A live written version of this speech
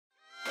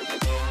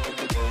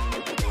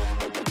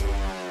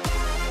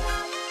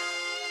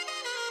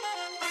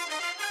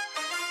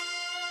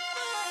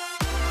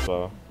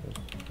well.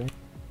 I think.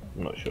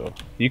 I'm not sure.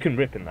 You can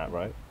rip in that,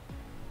 right?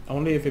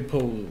 Only if you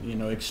pull, you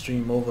know,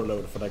 extreme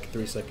overload for like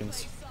 3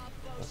 seconds.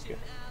 Okay.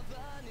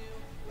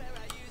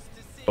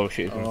 Oh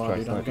shit, he's gonna Oh, try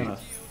dude, I'm snipe you. gonna...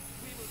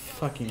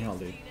 Fucking hell,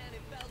 dude.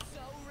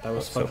 That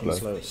was So fucking close.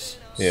 close.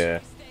 Yeah.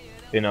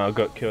 You know, I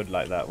got killed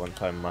like that one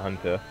time in my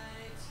hunter.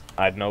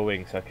 I had no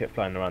wings, so I kept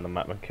flying around the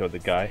map and killed the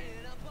guy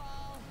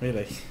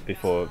Really?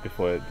 before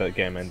the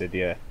game ended,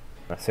 yeah.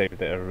 I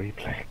saved it a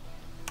replay.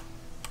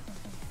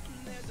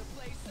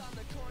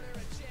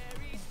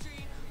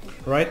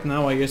 Right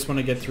now, I just want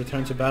to get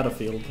Return to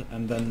Battlefield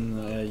and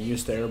then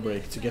use the air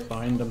brake to get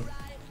behind them.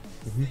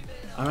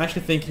 I'm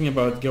actually thinking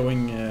about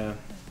going,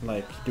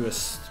 like, doing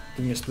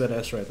a split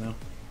S right now.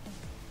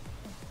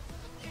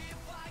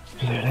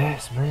 Split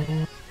S,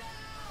 man.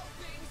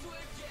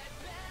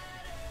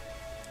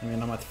 I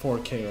mean, I'm at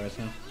 4k right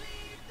now.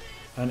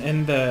 And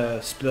in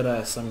the split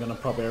S, I'm gonna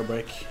pop air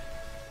brake.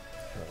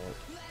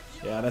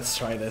 Yeah, let's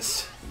try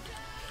this.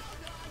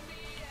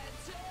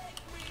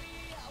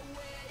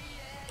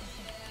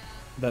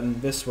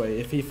 Then this way,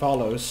 if he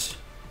follows,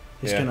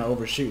 he's gonna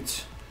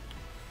overshoot.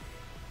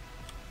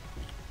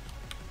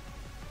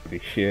 Holy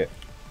shit.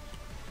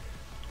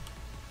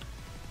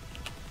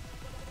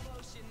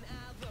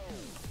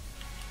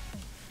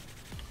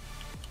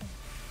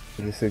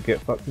 Is this a get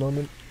fucked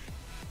moment?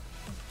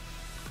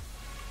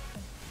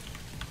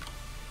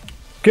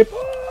 Get